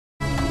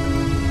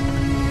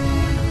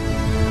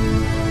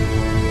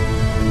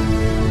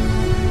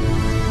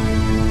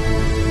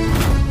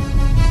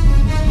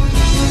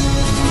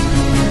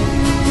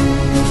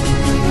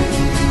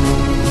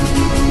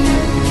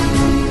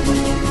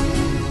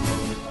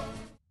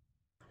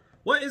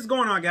What is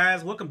going on,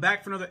 guys? Welcome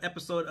back for another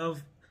episode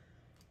of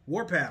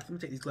Warpath. Let me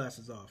take these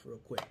glasses off real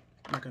quick.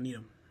 I'm not gonna need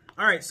them.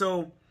 Alright,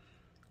 so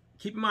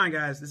keep in mind,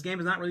 guys, this game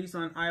is not released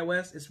on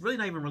iOS. It's really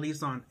not even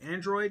released on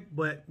Android,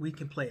 but we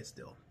can play it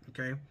still,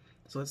 okay?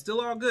 So it's still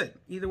all good,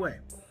 either way.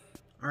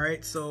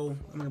 Alright, so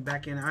I'm gonna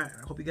back in. I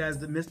hope you guys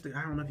missed the,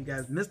 I don't know if you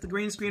guys missed the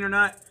green screen or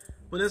not,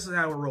 but this is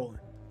how we're rolling.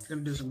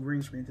 Gonna do some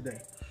green screen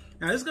today.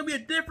 Now, this is gonna be a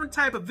different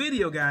type of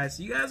video, guys.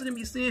 So you guys are gonna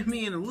be seeing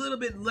me in a little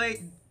bit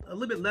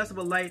less of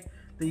a light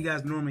than you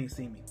guys normally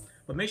see me.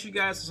 But make sure you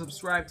guys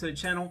subscribe to the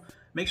channel.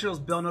 Make sure those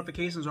bell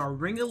notifications are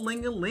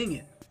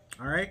ring-a-ling-a-linging.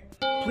 Alright?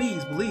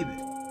 Please believe it.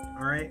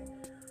 Alright?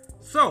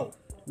 So,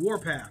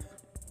 Warpath.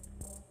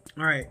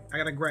 Alright, I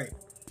got a gripe.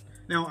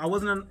 Now, I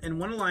wasn't in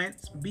one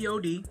alliance,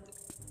 BOD.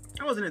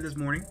 I wasn't in it this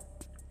morning.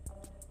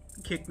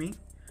 He kicked me.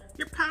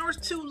 Your power's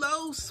too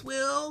low,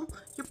 Swill.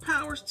 Your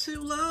power's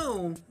too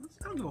low.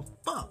 I don't give a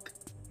fuck.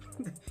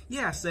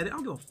 Yeah, I said it. I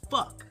don't give a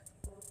fuck.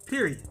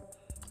 Period.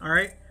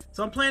 Alright?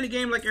 So I'm playing the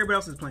game like everybody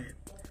else is playing.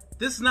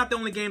 This is not the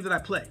only game that I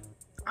play.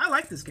 I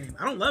like this game.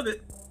 I don't love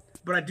it,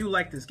 but I do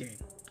like this game.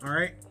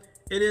 Alright?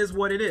 It is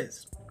what it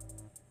is.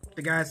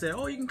 The guy said,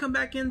 oh, you can come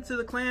back into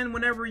the clan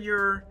whenever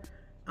you're,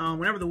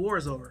 whenever the war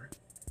is over.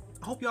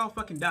 I hope y'all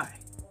fucking die.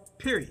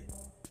 Period.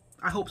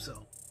 I hope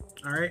so.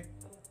 Alright?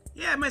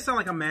 Yeah, it might sound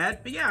like I'm mad,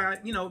 but yeah,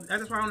 you know,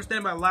 that's what I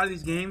understand about a lot of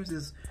these games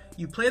is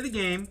you play the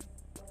game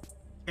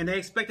and they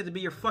expect it to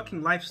be your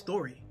fucking life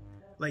story.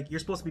 Like, you're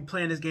supposed to be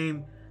playing this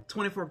game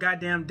 24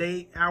 goddamn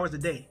hours a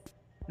day.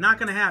 Not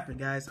gonna happen,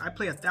 guys. I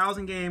play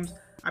 1,000 games.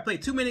 I play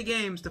too many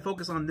games to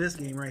focus on this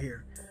game right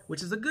here,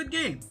 which is a good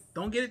game.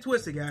 Don't get it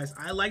twisted, guys.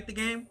 I like the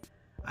game.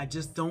 I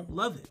just don't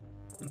love it.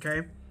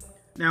 Okay?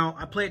 Now,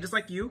 I play it just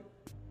like you,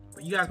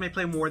 but you guys may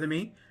play more than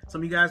me.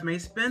 Some of you guys may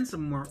spend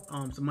some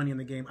money on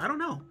the game. I don't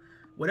know.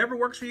 Whatever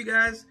works for you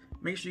guys,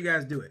 make sure you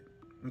guys do it.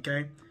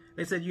 Okay?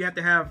 They said you have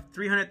to have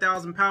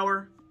 300,000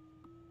 power.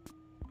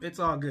 It's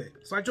all good.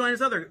 So I joined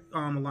this other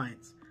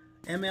alliance.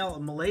 ML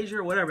Malaysia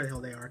or whatever the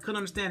hell they are. I couldn't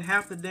understand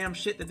half the damn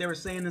shit that they were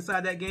saying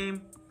inside that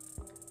game.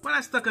 But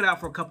I stuck it out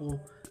for a couple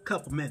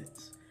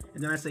minutes.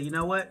 And then I said, you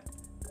know what?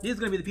 These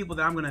are going to be the people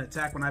that I'm going to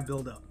attack when I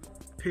build up.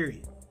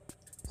 Period.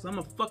 So I'm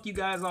going to fuck you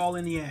guys all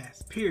in the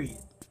ass. Period.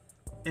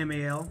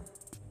 MAL.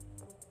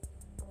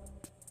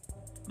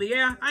 But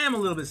yeah, I am a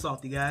little bit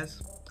salty,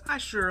 guys. I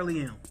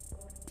surely am.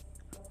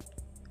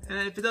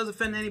 And if it does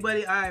offend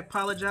anybody, I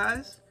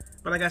apologize.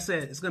 But like I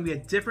said, it's going to be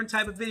a different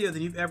type of video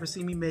than you've ever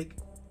seen me make.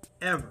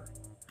 Ever.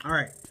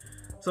 Alright.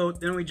 So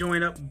then we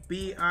join up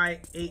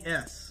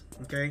BIAS.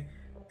 Okay?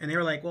 And they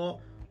were like,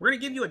 well, we're going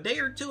to give you a day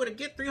or two to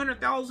get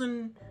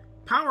 300,000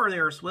 power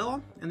there,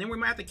 Swill. And then we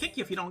might have to kick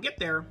you if you don't get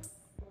there.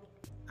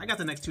 I got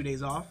the next 2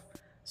 days off.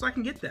 So I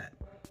can get that.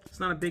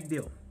 It's not a big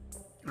deal.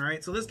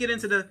 Alright, so let's get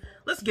into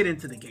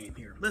the game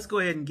here. Let's go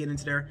ahead and get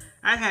into there.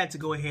 I had to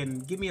go ahead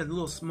and give me a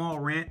little small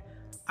rant.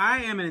 I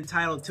am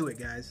entitled to it,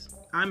 guys.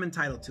 I'm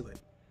entitled to it.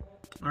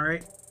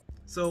 Alright?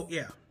 So,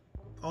 yeah.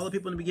 All the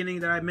people in the beginning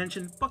that I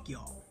mentioned, fuck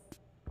y'all.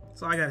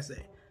 That's all I gotta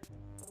say.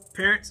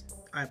 Parents,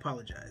 I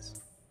apologize.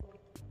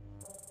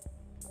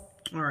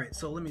 Alright,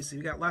 so let me see.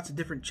 We got lots of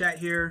different chat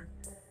here.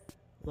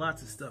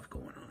 Lots of stuff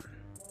going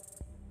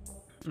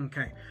on.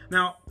 Okay.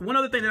 Now, one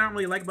other thing that I don't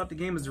really like about the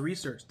game is the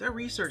research. That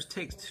research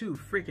takes too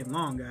freaking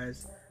long,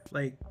 guys.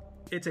 Like,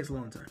 it takes a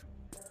long time.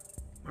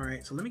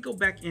 Alright, so let me go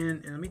back in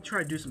and let me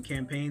try to do some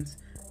campaigns.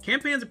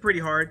 Campaigns are pretty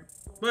hard,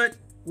 but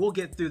we'll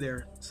get through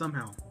there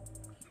somehow.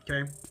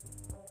 Okay?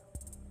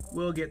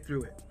 We'll get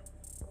through it.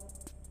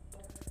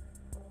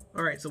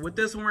 Alright, so with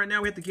this one right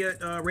now, we have to get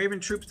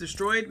Raven troops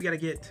destroyed. We got to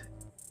get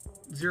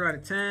 0 out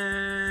of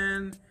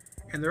 10.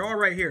 And they're all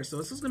right here. So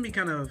this is going to be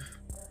kind of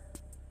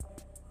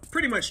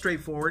pretty much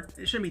straightforward.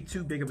 It shouldn't be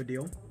too big of a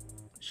deal. It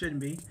shouldn't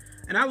be.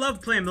 And I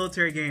love playing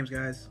military games,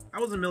 guys. I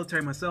was in the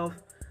military myself.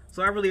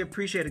 So I really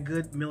appreciate a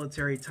good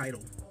military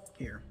title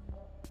here.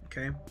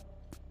 Okay?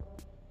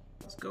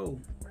 Let's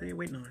go. What are you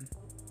waiting on?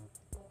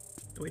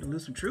 Waiting to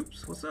lose some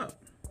troops? What's up?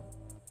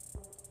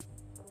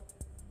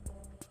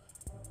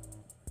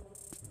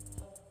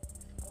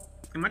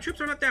 And my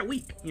troops are not that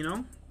weak, you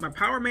know? My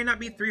power may not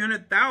be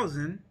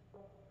 300,000.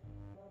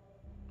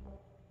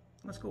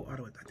 Let's go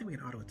auto. I think we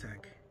can auto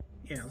attack.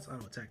 Yeah, let's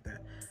auto attack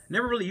that.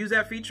 Never really use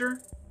that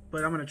feature,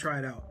 but I'm going to try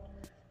it out.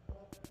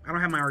 I don't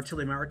have my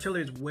artillery. My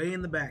artillery is way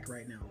in the back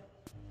right now.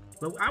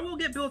 But I will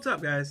get built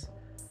up, guys.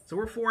 So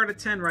we're 4 out of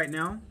 10 right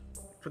now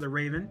for the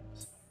Raven.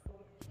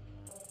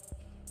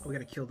 Oh, we got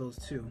to kill those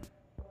two.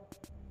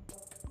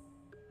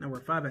 Now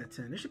we're 5 out of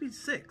 10. There should be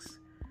 6.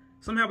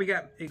 Somehow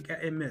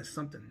it missed.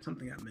 Something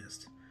got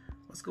missed.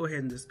 Let's go ahead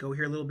and just go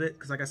here a little bit.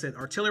 Because like I said,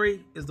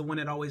 artillery is the one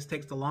that always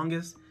takes the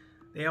longest.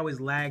 They always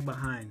lag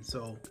behind.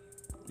 So,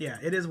 yeah,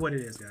 it is what it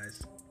is,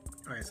 guys.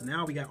 Alright, so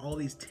now we got all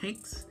these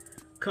tanks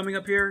coming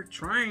up here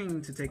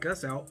trying to take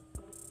us out.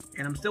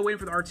 And I'm still waiting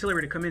for the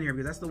artillery to come in here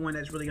because that's the one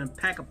that's really going to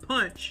pack a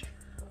punch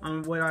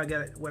on what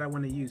I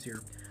want to use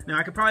here. Now,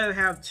 I could probably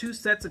have 2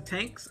 sets of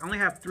tanks. I only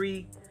have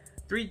three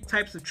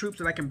types of troops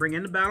that I can bring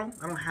into battle.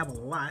 I don't have a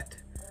lot.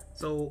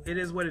 So it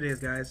is what it is,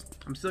 guys.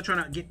 I'm still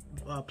trying to get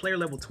player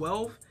level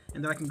 12,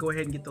 and then I can go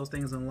ahead and get those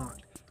things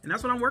unlocked. And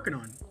that's what I'm working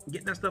on,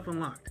 getting that stuff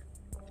unlocked.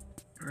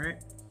 All right.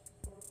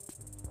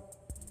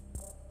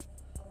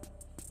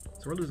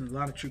 So we're losing a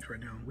lot of troops right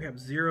now. We have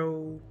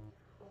 0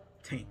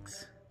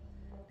 tanks.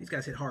 These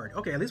guys hit hard.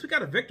 Okay, at least we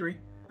got a victory.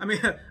 I mean,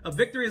 a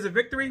victory is a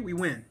victory. We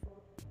win.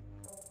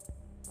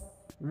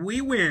 We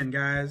win,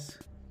 guys.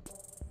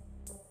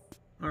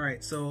 All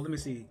right, so let me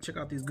see. Check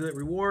out these good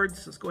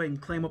rewards. Let's go ahead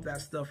and claim up that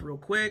stuff real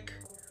quick.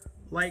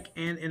 Like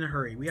and in a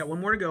hurry. We got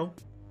one more to go.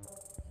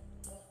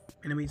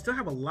 And then we still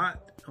have a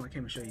lot. Oh, I can't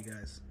even show you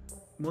guys.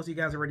 Most of you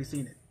guys already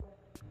seen it.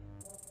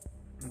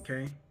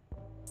 Okay.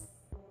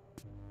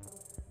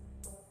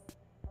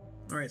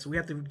 All right, so we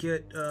have to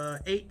get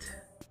 8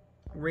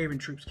 Raven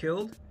troops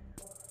killed.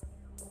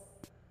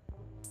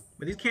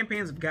 But these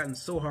campaigns have gotten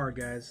so hard,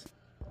 guys.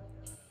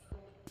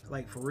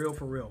 Like, for real,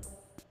 for real.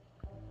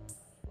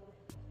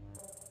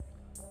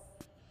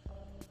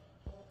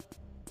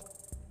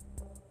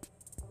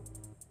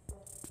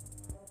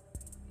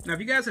 Now, if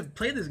you guys have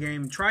played this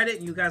game, tried it,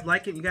 and you guys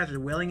like it, and you guys are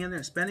wailing in there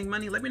and spending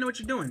money, let me know what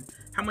you're doing.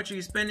 How much are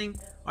you spending?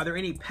 Are there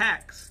any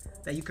packs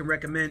that you can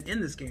recommend in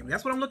this game?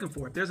 That's what I'm looking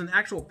for. If there's an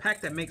actual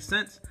pack that makes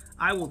sense,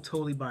 I will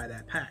totally buy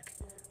that pack.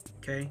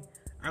 Okay?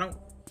 I don't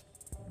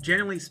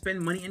generally spend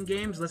money in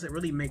games unless it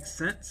really makes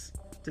sense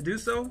to do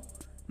so.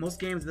 Most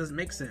games it doesn't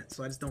make sense,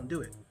 so I just don't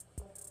do it.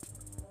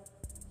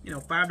 You know,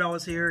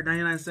 $5 here,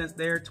 99 cents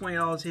there,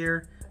 $20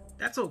 here.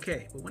 That's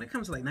okay. But when it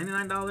comes to like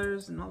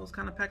 $99 and all those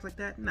kind of packs like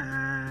that,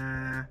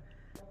 nah.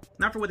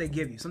 Not for what they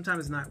give you. Sometimes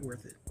it's not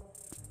worth it.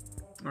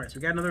 All right, so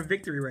we got another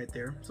victory right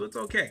there. So it's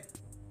okay.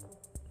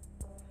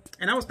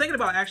 And I was thinking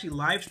about actually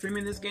live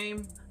streaming this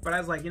game, but I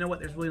was like, you know what?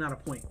 There's really not a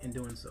point in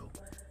doing so.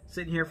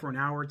 Sitting here for an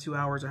hour, 2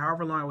 hours, or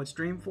however long I would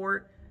stream for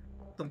it,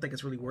 don't think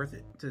it's really worth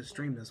it to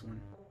stream this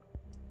one.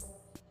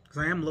 Because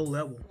I am low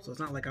level, so it's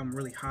not like I'm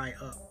really high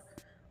up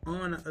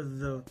on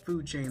the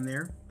food chain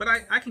there. But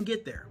I can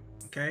get there,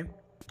 okay?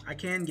 I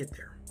can get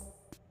there.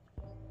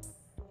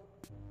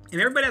 And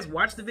everybody that's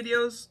watched the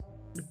videos,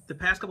 the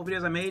past couple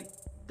videos I made,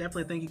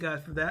 definitely thank you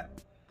guys for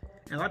that.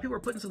 And a lot of people are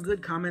putting some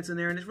good comments in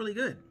there, and it's really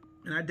good.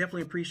 And I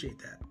definitely appreciate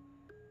that.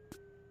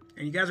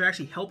 And you guys are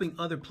actually helping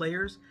other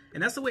players,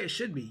 and that's the way it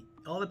should be.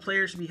 All the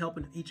players should be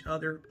helping each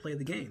other play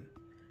the game.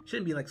 It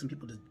shouldn't be like some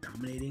people just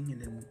dominating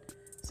and then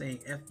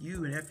saying F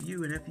you and F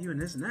you and F you and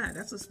this and that.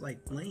 That's just like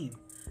lame.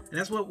 And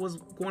that's what was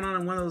going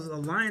on in one of those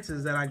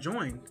alliances that I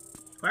joined.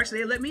 Well, actually,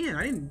 they let me in.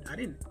 I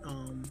didn't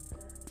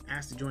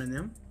ask to join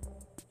them.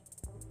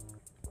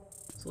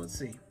 So let's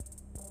see.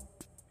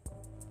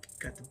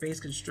 Got the base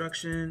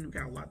construction. We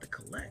got a lot to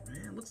collect,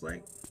 man. Looks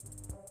like.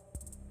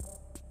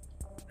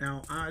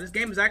 Now, this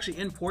game is actually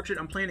in portrait.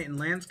 I'm playing it in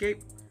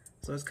landscape,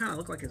 so it's kind of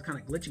look like it's kind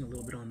of glitching a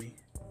little bit on me,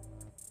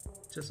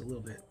 just a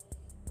little bit.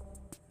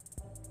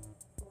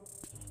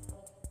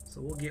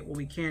 So we'll get what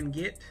we can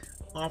get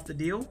off the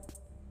deal.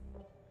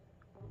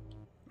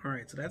 All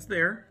right, so that's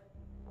there.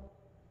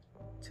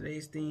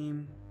 Today's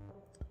theme,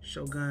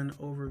 Shogun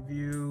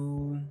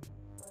overview.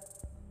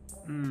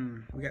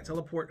 We got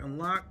teleport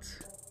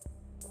unlocked.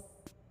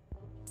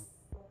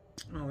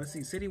 Oh, let's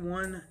see, City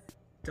 1,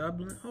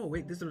 Dublin. Oh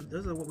wait, this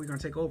is what we're gonna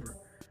take over.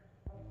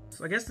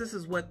 So I guess this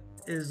is what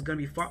is gonna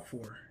be fought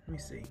for. Let me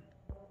see.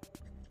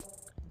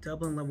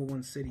 Dublin level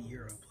 1 city,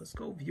 Europe. Let's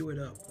go view it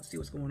up. Let's see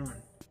what's going on.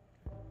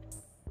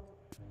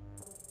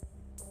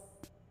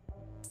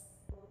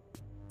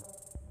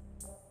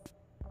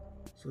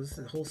 So this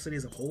is the whole city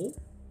as a whole.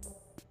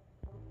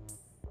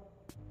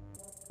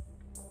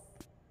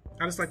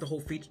 I just like the whole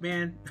feature,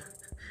 man.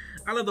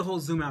 I love the whole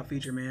zoom out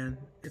feature, man.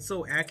 It's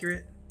so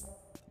accurate,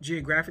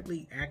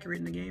 geographically accurate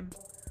in the game.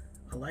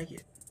 I like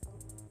it.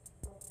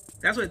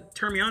 That's what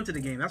turned me on to the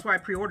game. That's why I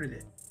pre-ordered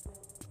it.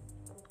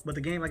 But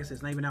the game, like I said,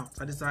 it's not even out.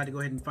 So I decided to go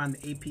ahead and find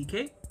the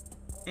APK,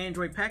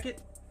 Android packet,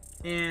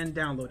 and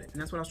download it. And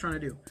that's what I was trying to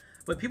do.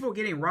 But people are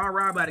getting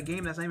rah-rah about a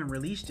game that's not even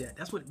released yet.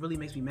 That's what really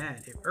makes me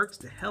mad. It irks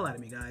the hell out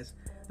of me, guys.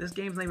 This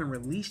game's not even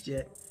released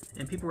yet.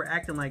 And people are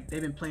acting like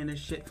they've been playing this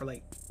shit for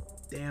like,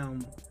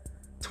 damn,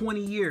 20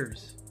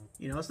 years.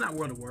 You know, it's not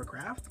World of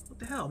Warcraft. What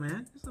the hell,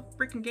 man? It's a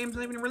freaking game's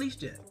not even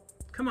released yet.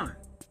 Come on.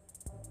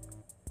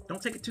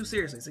 Don't take it too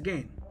seriously. It's a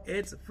game.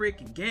 It's a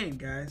freaking game,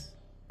 guys.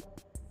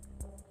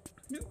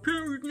 Your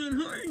power's not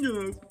high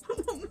enough.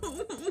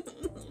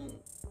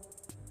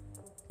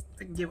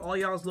 I can give all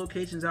y'all's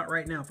locations out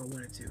right now if I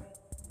wanted to.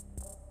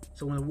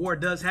 So when the war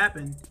does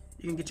happen,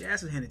 you can get your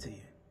asses handed to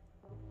you.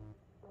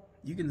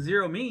 You can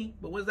zero me,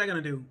 but what's that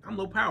gonna do? I'm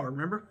low power,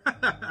 remember?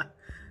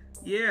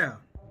 Yeah.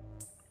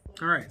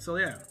 Alright, so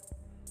yeah.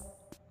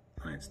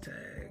 Alliance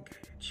tag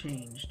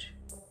changed.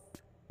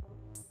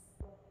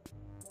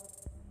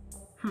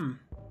 Not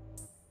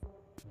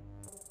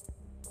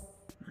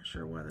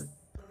sure why the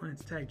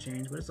alliance tag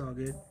changed, but it's all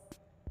good.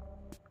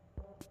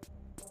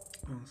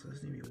 Oh, so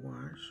this needs to be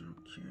watched.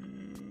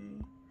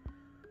 Okay.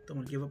 Don't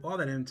want to give up all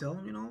that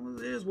intel. You know,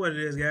 it is what it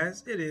is,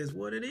 guys. It is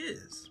what it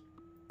is.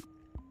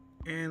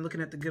 And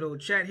looking at the good old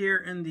chat here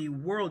in the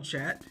world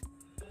chat.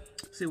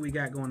 Let's see what we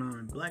got going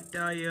on. Black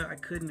Dahlia, I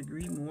couldn't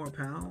agree more,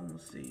 pal.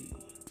 Let's see.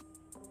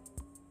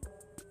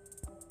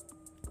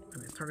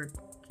 And they target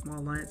small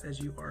alliance as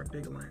you are a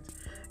big alliance.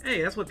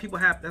 Hey, that's what people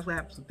have. That's what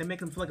happens. They make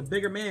them feel like a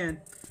bigger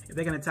man if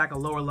they can attack a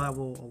lower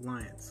level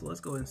alliance. So let's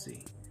go and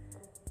see.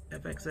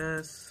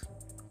 FXS.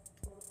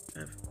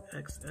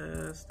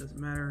 FXS. Doesn't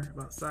matter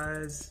about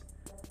size.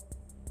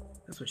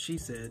 That's what she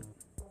said.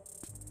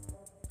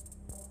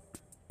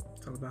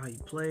 Talk about how you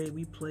play.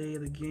 We play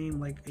the game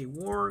like a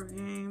war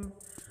game.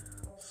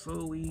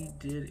 So we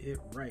did it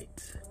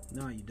right.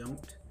 No, you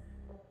don't.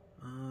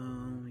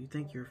 You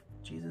think you're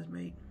Jesus,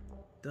 mate?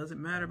 Doesn't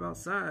matter about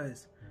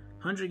size.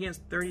 100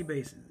 against 30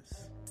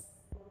 bases.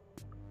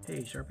 Hey,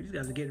 Sharpie, these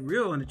guys are getting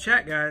real in the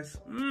chat, guys.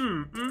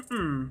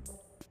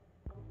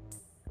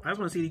 I just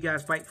want to see these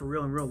guys fight for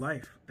real in real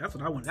life. That's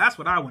what I want. That's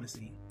what I want to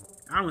see.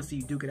 I want to see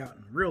you duke it out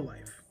in real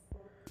life.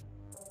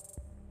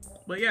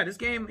 But yeah, this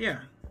game, yeah,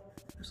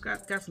 it's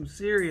got some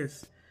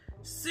serious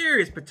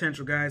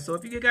potential, guys. So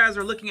if you guys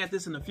are looking at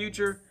this in the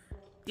future,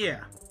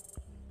 yeah,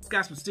 it's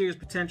got some serious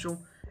potential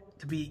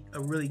to be a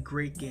really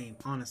great game.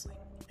 Honestly,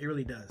 it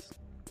really does.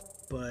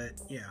 But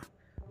yeah,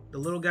 the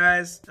little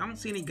guys, I don't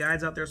see any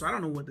guides out there, so I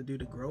don't know what to do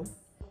to grow.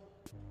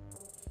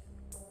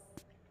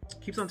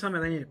 Keeps on telling me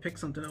that I need to pick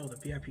something. Oh, the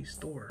VIP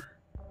store.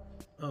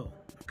 Oh,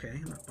 okay.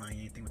 I'm not buying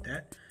anything with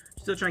that.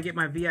 Still trying to get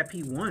my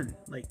VIP 1.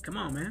 Like, come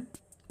on, man.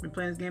 I've been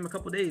playing this game a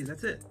couple days.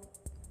 That's it.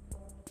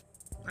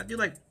 I do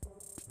like,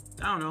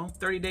 I don't know,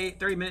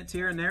 30 minutes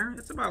here and there.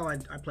 It's about all I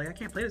play. I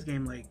can't play this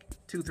game like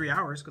 2-3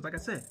 hours because, like I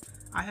said,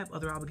 I have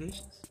other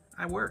obligations.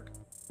 I work.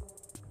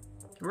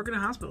 I work in a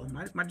hospital.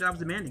 My job's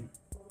demanding.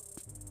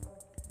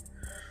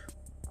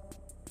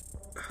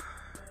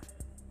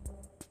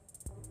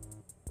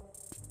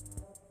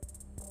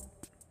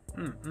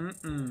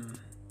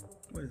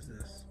 What is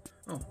this?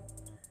 Oh,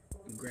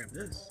 you can grab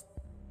this.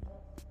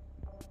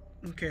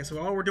 Okay, so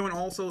all we're doing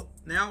also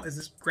now is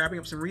just grabbing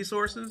up some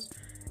resources,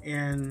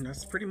 and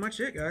that's pretty much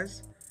it,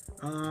 guys.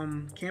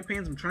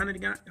 Campaigns, I'm trying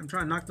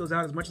to knock those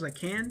out as much as I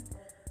can.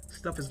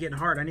 Stuff is getting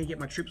hard. I need to get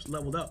my troops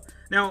leveled up.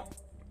 Now,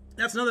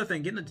 that's another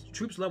thing, getting the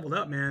troops leveled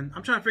up, man.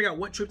 I'm trying to figure out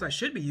what troops I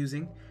should be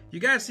using. You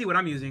guys see what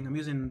I'm using. I'm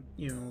using,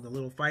 you know, the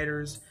little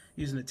fighters,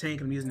 using the tank,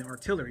 and I'm using the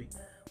artillery.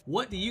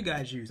 What do you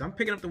guys use? I'm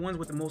picking up the ones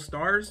with the most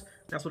stars.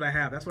 That's what I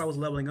have. That's what I was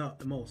leveling up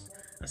the most.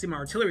 I see my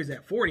artillery is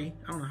at 40.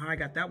 I don't know how I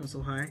got that one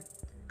so high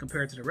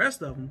compared to the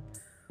rest of them.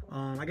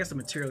 I guess the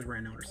materials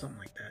ran out or something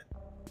like that.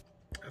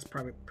 That's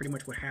probably pretty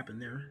much what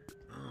happened there.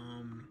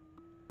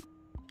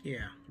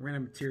 Yeah, ran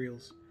out of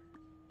materials.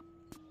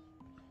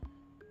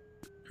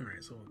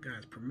 Alright, so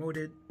guys,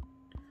 promoted.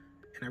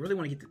 And I really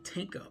want to get the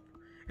tank up.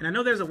 And I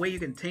know there's a way you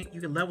can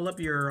level up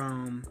your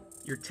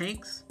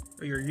tanks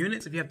or your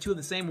units. If you have two of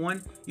the same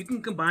one, you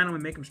can combine them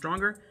and make them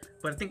stronger.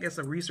 But I think that's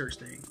a research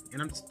thing.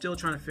 And I'm still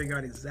trying to figure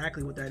out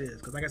exactly what that is.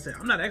 Because like I said,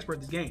 I'm not an expert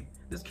at this game.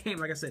 This game,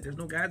 like I said, there's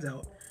no guides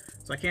out.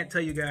 So I can't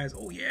tell you guys,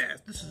 oh yeah,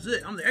 this is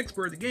it. I'm the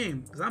expert of the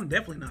game. Because I'm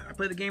definitely not. I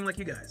play the game like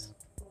you guys.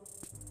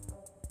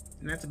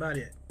 And that's about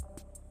it.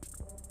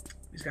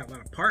 He's got a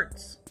lot of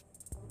parts.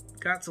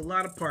 Got a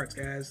lot of parts,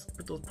 guys.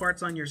 Put those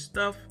parts on your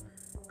stuff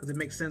because it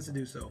makes sense to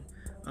do so.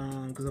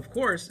 Because of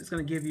course it's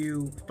going to give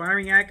you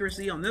firing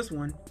accuracy on this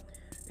one,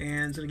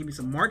 and it's going to give me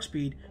some march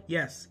speed.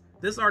 Yes,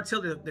 this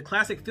artillery, the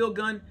classic field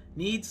gun,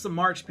 needs some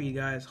march speed,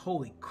 guys.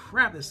 Holy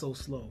crap, it's so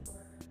slow,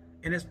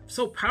 and it's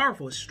so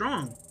powerful. It's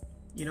strong.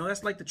 You know,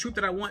 that's like the troop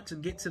that I want to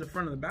get to the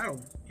front of the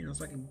battle. You know,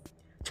 so I can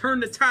turn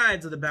the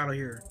tides of the battle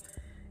here.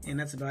 And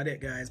that's about it,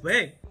 guys. But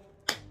hey,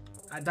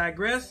 I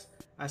digress.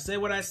 I said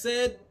what I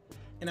said,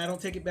 and I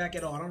don't take it back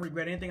at all. I don't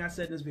regret anything I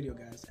said in this video,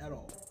 guys, at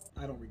all.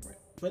 I don't regret.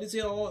 But it's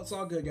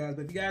all good, guys.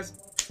 But if you guys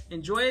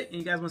enjoy it and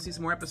you guys want to see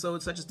some more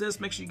episodes such as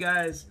this, make sure you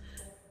guys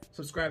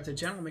subscribe to the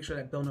channel. Make sure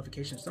that bell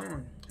notification is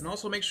on. And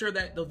also make sure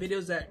that the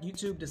videos that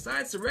YouTube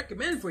decides to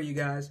recommend for you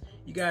guys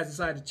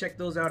decide to check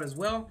those out as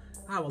well.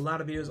 I have a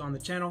lot of videos on the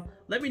channel.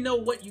 Let me know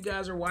what you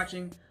guys are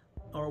watching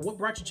or what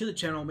brought you to the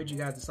channel and made you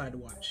guys decide to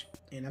watch.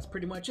 And that's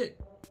pretty much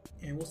it.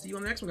 And we'll see you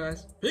on the next one,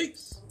 guys.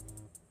 Peace!